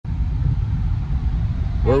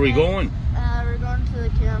Where are we going? We're going to the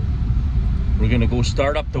camp. We're gonna go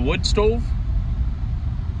start up the wood stove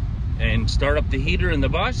and start up the heater in the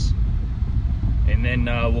bus, and then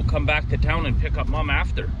we'll come back to town and pick up Mom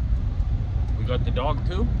after. We got the dog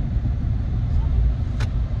too.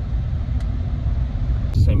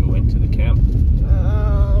 This time we went to the camp.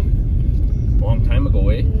 Long time ago,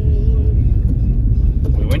 eh?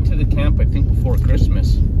 We went to the camp, I think, before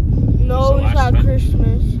Christmas. No, it was at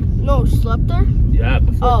Christmas. No, slept there? Yeah,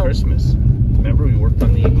 before Christmas. Remember we worked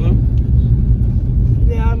on the igloo?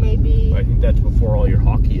 Yeah, maybe. I think that's before all your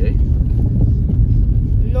hockey, eh?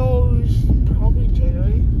 No, it was probably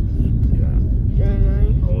January. Yeah.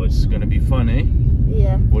 January. Oh, it's gonna be fun, eh?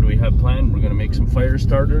 Yeah. What do we have planned? We're gonna make some fire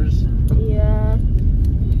starters. Yeah.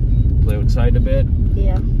 Play outside a bit.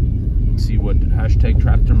 Yeah. See what hashtag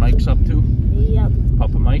Tractor Mike's up to. Yep.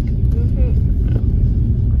 Papa Mike.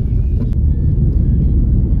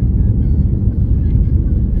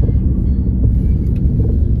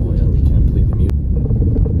 Oh yeah, we can't play the music.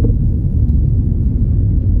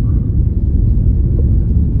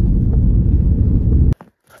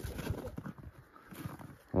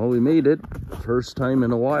 Well, we made it. First time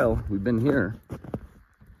in a while we've been here.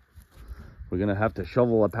 We're gonna have to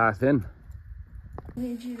shovel a path in. I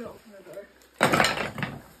need you to open the door.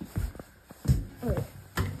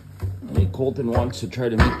 I think Colton wants to try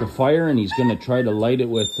to make the fire, and he's gonna try to light it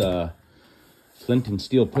with flint and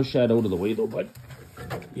steel. Push that out of the way though, bud.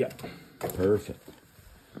 Yeah, perfect.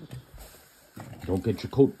 Don't get your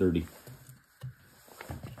coat dirty.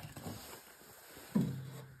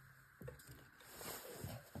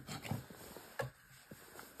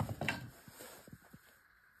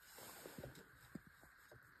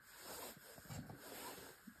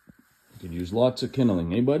 You could use lots of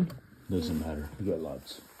kindling, eh, bud? Doesn't matter. We got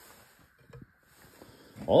lots.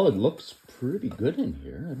 Oh, it looks pretty good in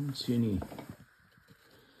here. I don't see any.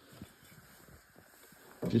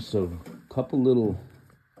 Just a couple little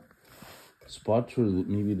spots where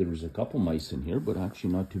maybe there was a couple mice in here, but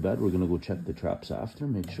actually not too bad. We're gonna go check the traps after,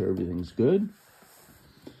 make sure everything's good.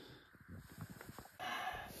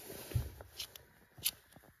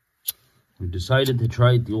 We decided to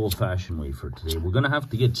try it the old-fashioned way for today. We're gonna have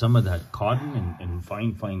to get some of that cotton and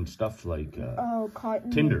fine stuff like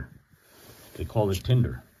cotton. tinder. They call it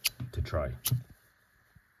tinder to try.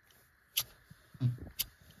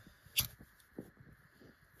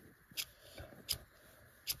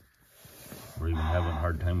 We're even having a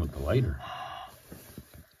hard time with the lighter.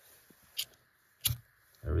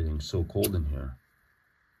 Everything's so cold in here.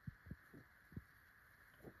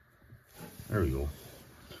 There we go.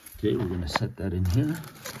 Okay, we're gonna set that in here.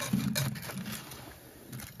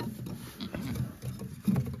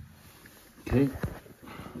 Okay,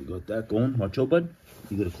 we got that going. Watch out, bud.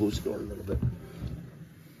 You gotta close the door a little bit.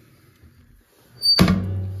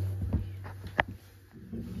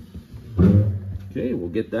 Okay, we'll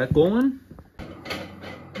get that going.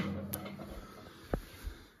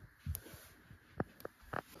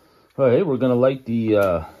 All right, we're gonna light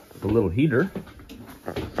the little heater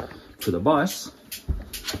for the bus.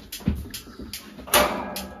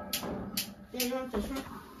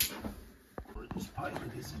 Where this pilot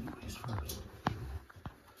is anyways first.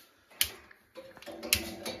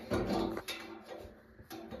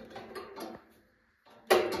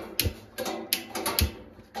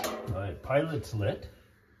 Alright, pilot's lit.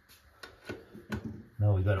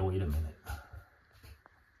 Now we gotta wait a minute.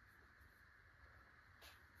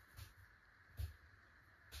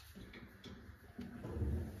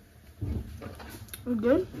 We're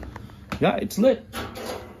good? Yeah, it's lit.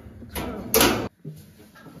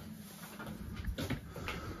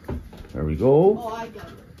 There we go. Oh, I got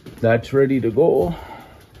it. That's ready to go.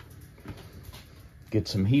 Get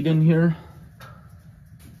some heat in here.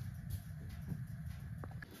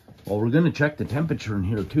 Well, we're gonna check the temperature in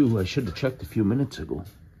here too. I should have checked a few minutes ago.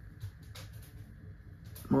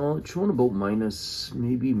 Well, it's showing about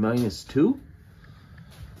maybe -2.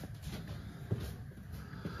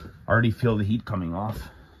 Already feel the heat coming off.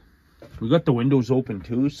 We got the windows open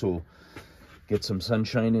too, so get some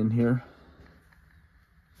sunshine in here.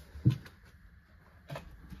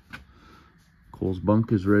 Cole's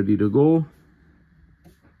bunk is ready to go.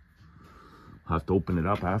 I'll have to open it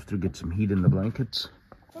up after, get some heat in the blankets.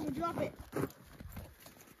 Someone drop it.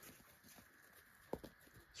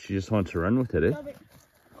 She just wants to run with it, eh? Drop it.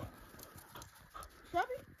 Drop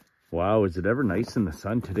it. Wow, is it ever nice in the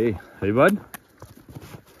sun today? Hey, bud?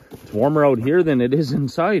 It's warmer out here than it is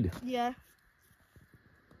inside. Yeah.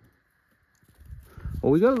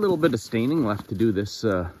 Well, we got a little bit of staining left to do this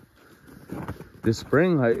this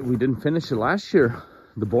spring. We didn't finish it last year,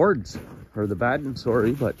 the boards, or the batten,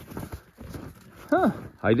 sorry, but Huh,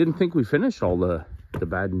 I didn't think we finished all the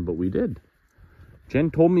badding, but we did.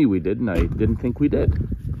 Jen told me we did, and I didn't think we did.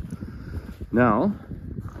 Now,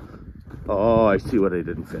 oh, I see what I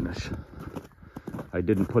didn't finish. I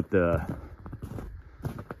didn't put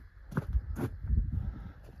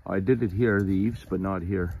I did it here, the eaves, but not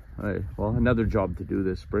here. All right, well, another job to do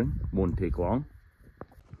this spring. Won't take long.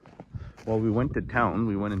 Well, we went to town.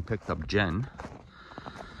 We went and picked up Jen.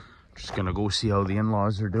 Just gonna go see how the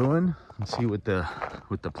in-laws are doing and see what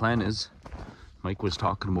the plan is. Mike was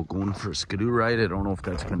talking about going for a skidoo ride. I don't know if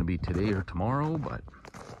that's gonna be today or tomorrow, but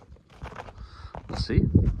we'll see.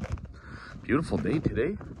 Beautiful day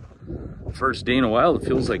today. First day in a while. It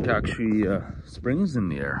feels like actually spring's in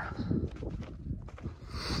the air.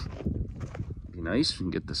 Be nice. We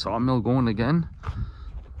can get the sawmill going again.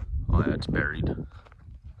 Oh, yeah, it's buried.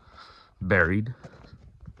 Buried.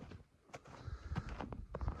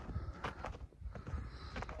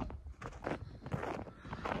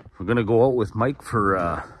 We're gonna go out with Mike for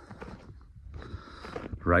a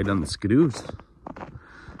ride on the skidoos.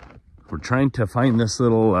 We're trying to find this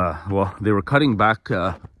little, well, they were cutting back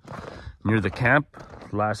near the camp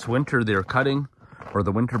last winter. They were cutting, or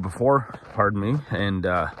the winter before, pardon me, and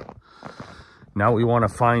now we want to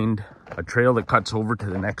find a trail that cuts over to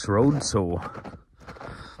the next road. So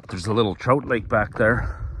there's a little trout lake back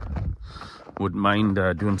there. Wouldn't mind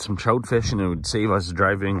doing some trout fishing. It would save us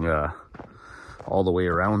driving all the way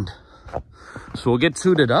around. So we'll get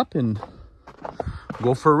suited up and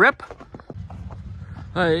go for a rip.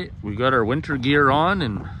 All right, we got our winter gear on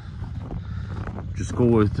and just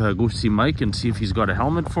go see Mike and see if he's got a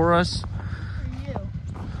helmet for us. For you.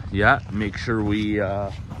 Yeah, make sure we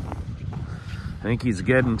I think he's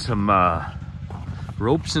getting some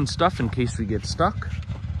ropes and stuff in case we get stuck.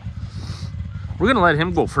 We're gonna let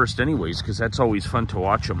him go first anyways, because that's always fun to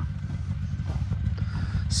watch him.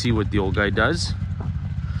 See what the old guy does.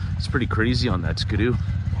 It's pretty crazy on that skidoo.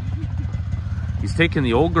 He's taking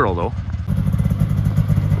the old girl though.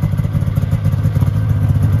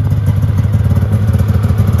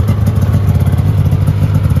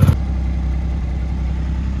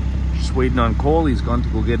 Just waiting on Cole. He's gone to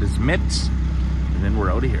go get his mitts, and then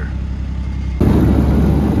we're out of here.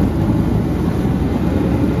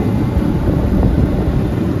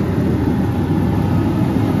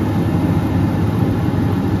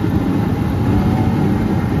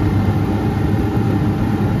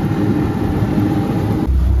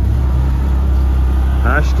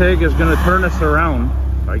 Hashtag is going to turn us around.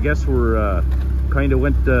 I guess we're kind of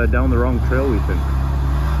went down the wrong trail, we think.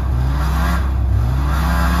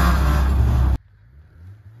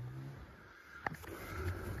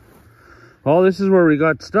 Well, this is where we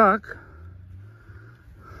got stuck.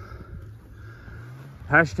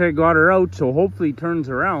 Hashtag got her out, so hopefully he turns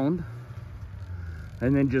around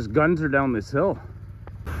and then just guns her down this hill.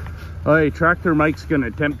 All right, Tractor Mike's going to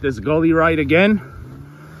attempt this gully ride again.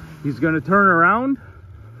 He's going to turn around.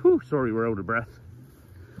 Whew, sorry, we're out of breath.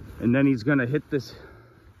 And then he's gonna hit this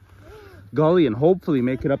gully and hopefully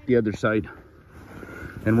make it up the other side.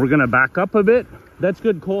 And we're gonna back up a bit. That's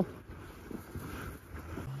good, Cole.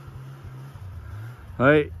 All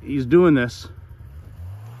right, he's doing this.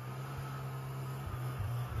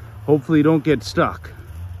 Hopefully you don't get stuck.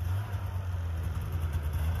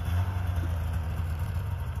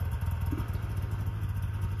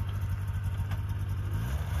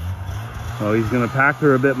 Oh, he's gonna pack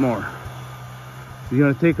her a bit more. He's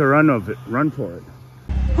gonna take a run for it.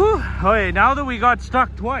 Whew. Okay, now that we got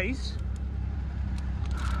stuck twice,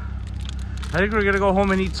 I think we're gonna go home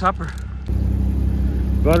and eat supper.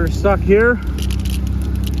 Got her stuck here.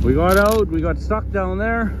 We got out, we got stuck down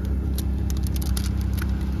there.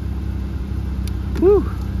 Whew.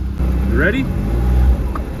 You ready?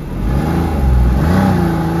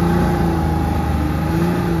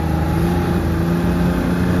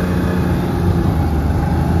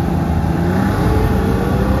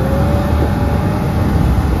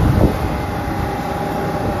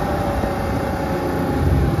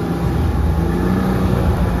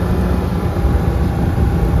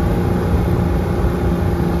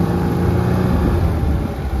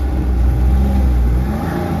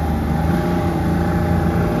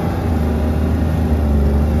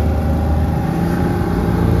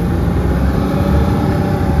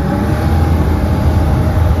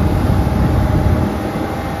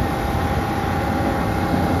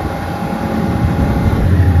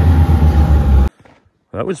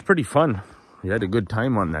 That was pretty fun. We had a good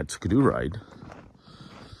time on that skidoo ride.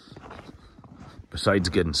 Besides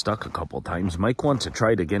getting stuck a couple times. Mike wants to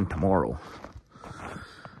try it again tomorrow.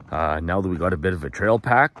 Now that we got a bit of a trail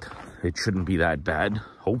packed, it shouldn't be that bad,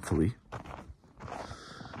 hopefully.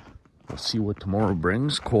 We'll see what tomorrow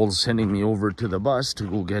brings. Cole's sending me over to the bus to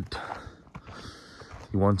go get,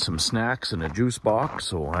 he wants some snacks and a juice box,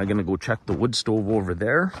 so I'm gonna go check the wood stove over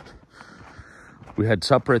there. We had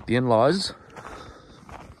supper at the in-laws,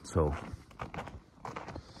 so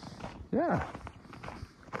yeah.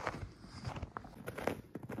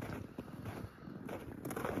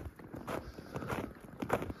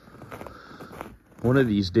 One of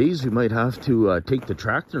these days we might have to take the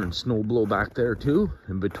tractor and snow blow back there too,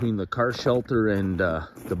 in between the car shelter and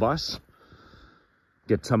the bus.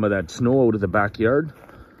 Get some of that snow out of the backyard.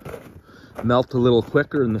 Melt a little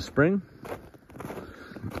quicker in the spring.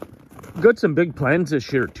 Got some big plans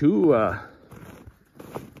this year too.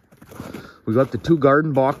 We got the 2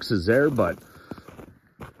 garden boxes there, but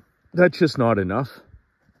that's just not enough.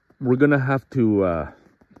 We're gonna have to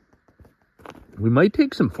we might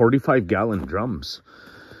take some 45-gallon drums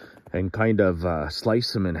and kind of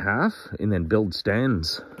slice them in half and then build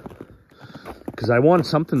stands, because I want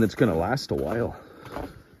something that's going to last a while.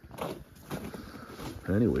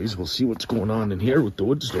 Anyways, we'll see what's going on in here with the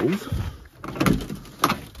wood stove.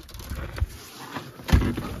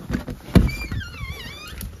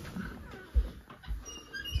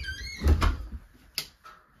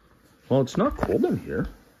 Well, it's not cold in here.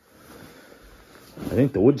 I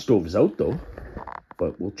think the wood stove is out though,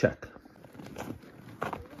 but we'll check.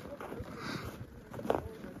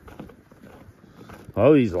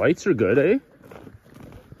 Oh, these lights are good, eh?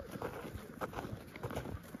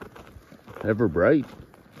 Ever bright.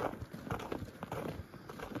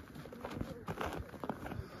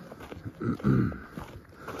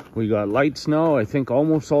 We got lights now, I think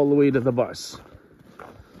almost all the way to the bus.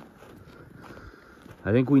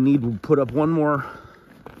 I think we need to put up one more,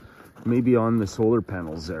 maybe on the solar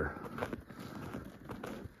panels there,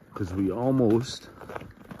 because we almost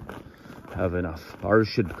have enough. Ours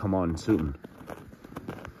should come on soon.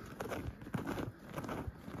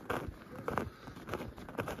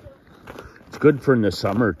 It's good for in the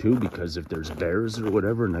summer too, because if there's bears or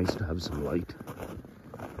whatever, nice to have some light.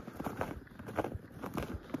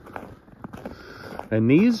 And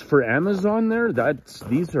these for Amazon there,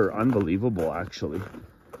 these are unbelievable actually.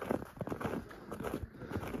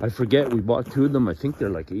 I forget, we bought 2 of them. I think they're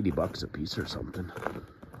like 80 bucks a piece or something.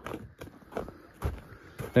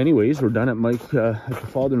 Anyways, we're done at Mike, at the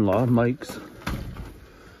father-in-law, Mike's.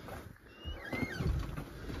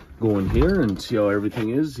 Go in here and see how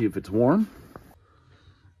everything is, see if it's warm.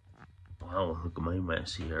 Wow, look at my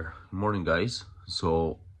mess here. Good morning, guys.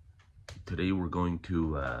 So today we're going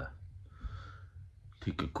to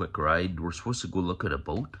take a quick ride. We're supposed to go look at a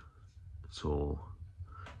boat. So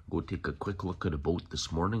go take a quick look at a boat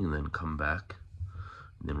this morning and then come back.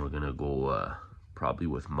 And then we're gonna go probably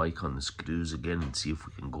with Mike on the Ski-Doos again and see if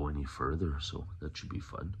we can go any further. So that should be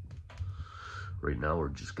fun. Right now we're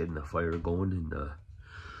just getting the fire going in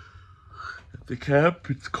at the camp.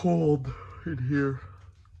 It's cold in here.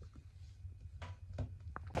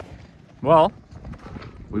 Well,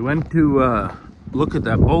 we went to look at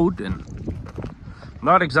that boat and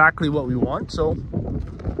not exactly what we want, so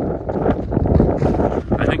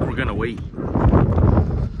I think we're gonna wait.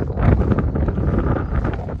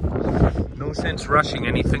 No sense rushing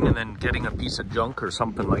anything and then getting a piece of junk or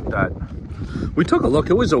something like that. We took a look,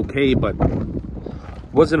 it was okay, but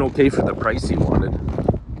wasn't okay for the price he wanted.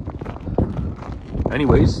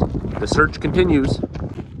 Anyways, the search continues.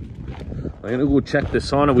 I'm gonna go check the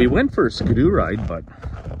sauna. We went for a Ski-Doo ride, but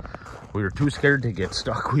we were too scared to get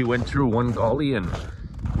stuck. We went through one gully and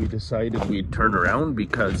we decided we'd turn around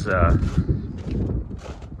because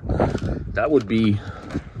that would be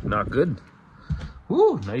not good.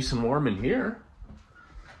 Ooh, nice and warm in here.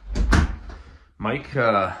 Mike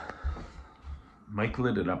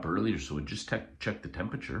lit it up earlier, so we just checked the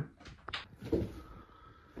temperature.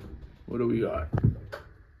 What do we got?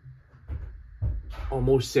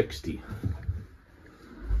 Almost 60.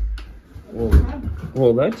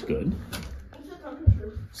 Well, that's good.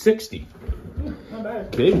 60. Not bad.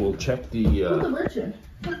 Okay, we'll check the. Put the merchant.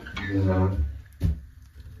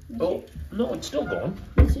 Oh no, it's still going.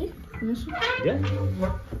 Let's see. Yeah.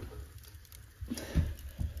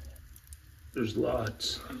 There's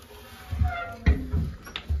lots.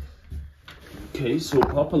 Okay, so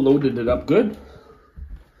Papa loaded it up good.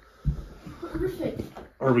 Perfect.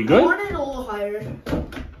 Are we I good? want it a little higher.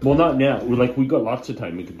 Well, not now. We got lots of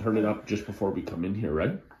time. We can turn it up just before we come in here,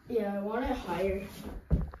 right? Yeah, I want it higher.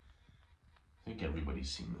 I think everybody's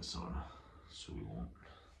seen this sauna, so we won't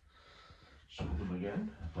show them again.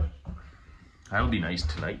 But that'll be nice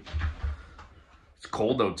tonight. It's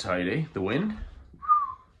cold outside, eh? The wind?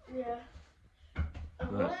 Yeah. I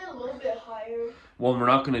want it a little bit higher. Well, we're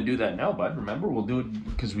not going to do that now, bud. Remember, we'll do it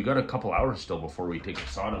because we got a couple hours still before we take a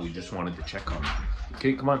sauna. We just wanted to check on it.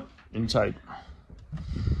 Okay, come on. Inside.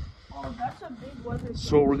 Oh, that's a big one.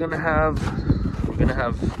 So we're gonna have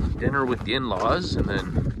dinner with the in-laws and then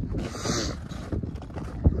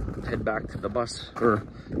head back to the bus, or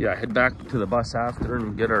yeah, head back to the bus after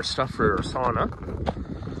and get our stuff for our sauna.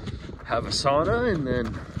 Have a sauna and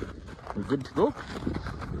then we're good to go.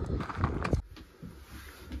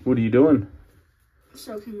 What are you doing?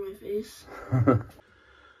 Soaking my face.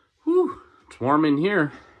 Whew, it's warm in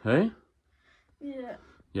here, hey? Yeah.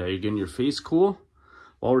 Yeah, you're getting your face cool.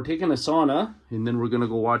 Well, we're taking a sauna, and then we're gonna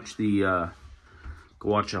go watch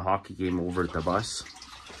a hockey game over at the bus.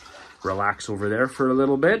 Relax over there for a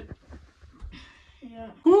little bit.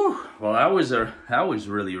 Yeah. Whew. Well, that was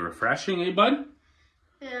really refreshing, eh, bud?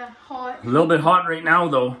 Yeah, hot. A little bit hot right now,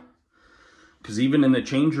 though, because even in the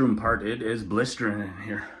change room part, it is blistering in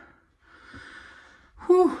here.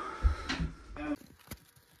 Whew.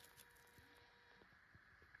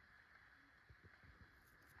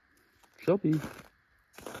 Shelby.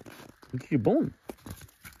 Look at your bone.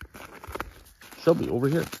 Shelby, over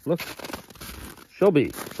here. Look.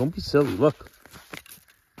 Shelby, don't be silly. Look.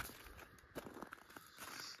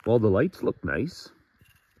 Well, the lights look nice.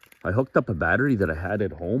 I hooked up a battery that I had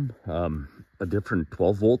at home, a different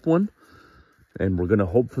 12-volt one. And we're going to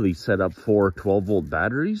hopefully set up 4 12-volt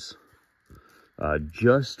batteries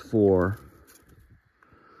just for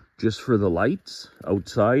the lights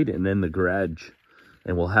outside and then the garage.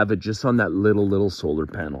 And we'll have it just on that little solar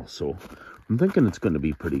panel. So I'm thinking it's going to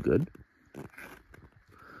be pretty good.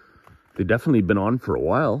 They've definitely been on for a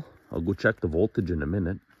while. I'll go check the voltage in a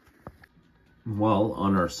minute. Well,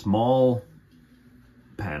 on our small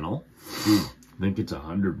panel, I think it's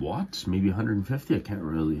 100 watts, maybe 150. I can't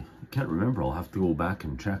remember. I'll have to go back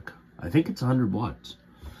and check. I think it's 100 watts,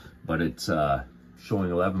 but it's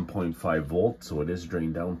showing 11.5 volts, so it is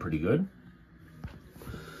drained down pretty good.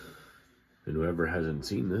 And whoever hasn't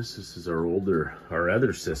seen this is our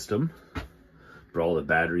other system, but all the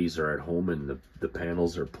batteries are at home and the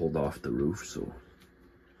panels are pulled off the roof. So,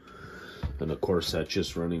 and of course that's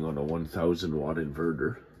just running on a 1000 watt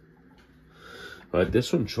inverter. But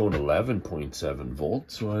this one's showing 11.7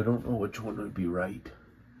 volts, so I don't know which one would be right.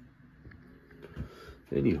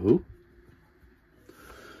 Anywho,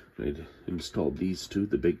 I installed these two,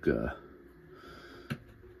 the big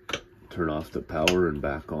turn off the power and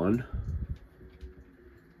back on.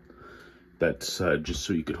 That's just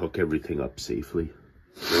so you could hook everything up safely.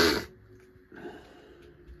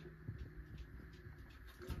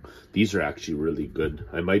 These are actually really good.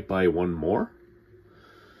 I might buy one more.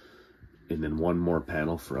 And then one more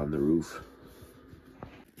panel for on the roof.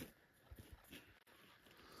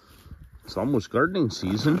 It's almost gardening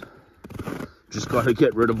season. Just got to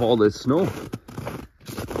get rid of all this snow.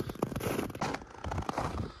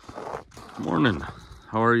 Morning.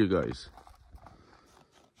 How are you guys?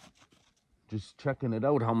 Just checking it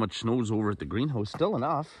out, how much snow's over at the greenhouse. Still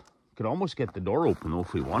enough. Could almost get the door open though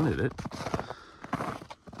if we wanted it.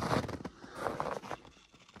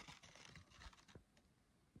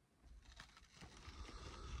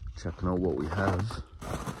 Checking out what we have.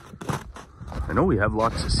 I know we have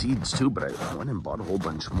lots of seeds too, but I went and bought a whole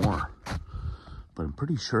bunch more. But I'm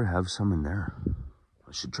pretty sure I have some in there.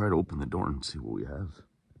 I should try to open the door and see what we have.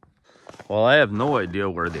 Well, I have no idea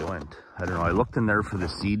where they went. I don't know. I looked in there for the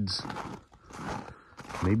seeds.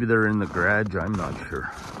 Maybe they're in the garage, I'm not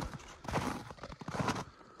sure.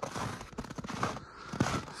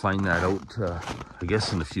 Find that out, I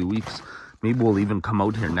guess, in a few weeks. Maybe we'll even come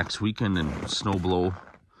out here next weekend and snow blow.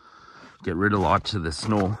 Get rid of lots of the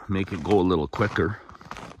snow, make it go a little quicker.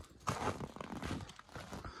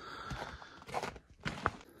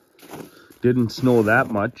 Didn't snow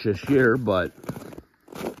that much this year, but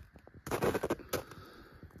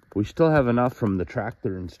we still have enough from the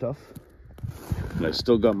tractor and stuff. And I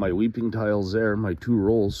still got my weeping tiles there, my 2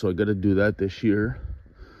 rolls, so I got to do that this year.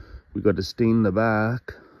 We got to stain the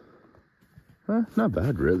back. Not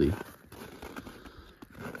bad, really.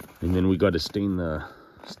 And then we got to stain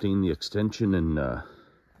the extension and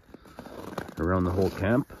around the whole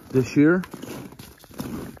camp this year.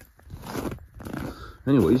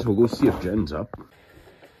 Anyways, we'll go see if Jen's up.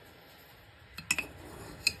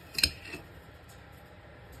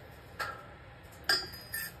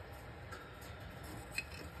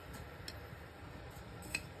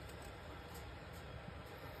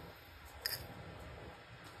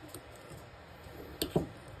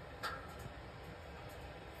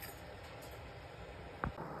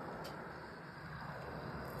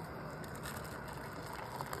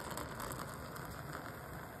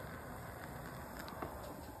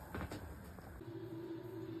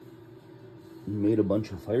 Made a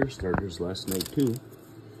bunch of fire starters last night too.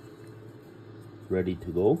 Ready to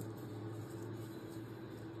go.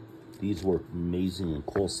 These work amazing, and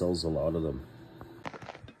Cole sells a lot of them.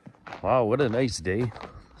 Wow, what a nice day.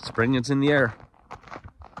 Spring is in the air.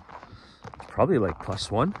 Probably like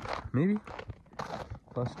 +1, maybe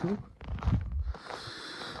 +2.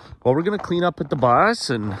 Well, we're gonna clean up at the bus,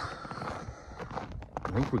 and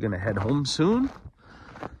I think we're gonna head home soon.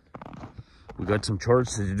 We got some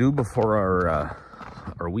chores to do before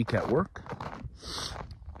our week at work.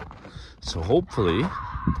 So hopefully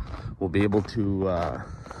we'll be able to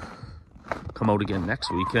come out again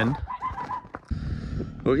next weekend.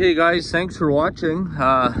 Okay guys, thanks for watching.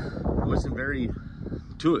 It wasn't very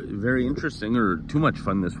interesting or too much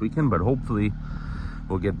fun this weekend, but hopefully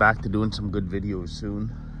we'll get back to doing some good videos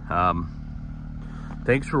soon.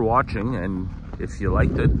 Thanks for watching, and if you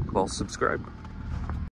liked it, well, subscribe.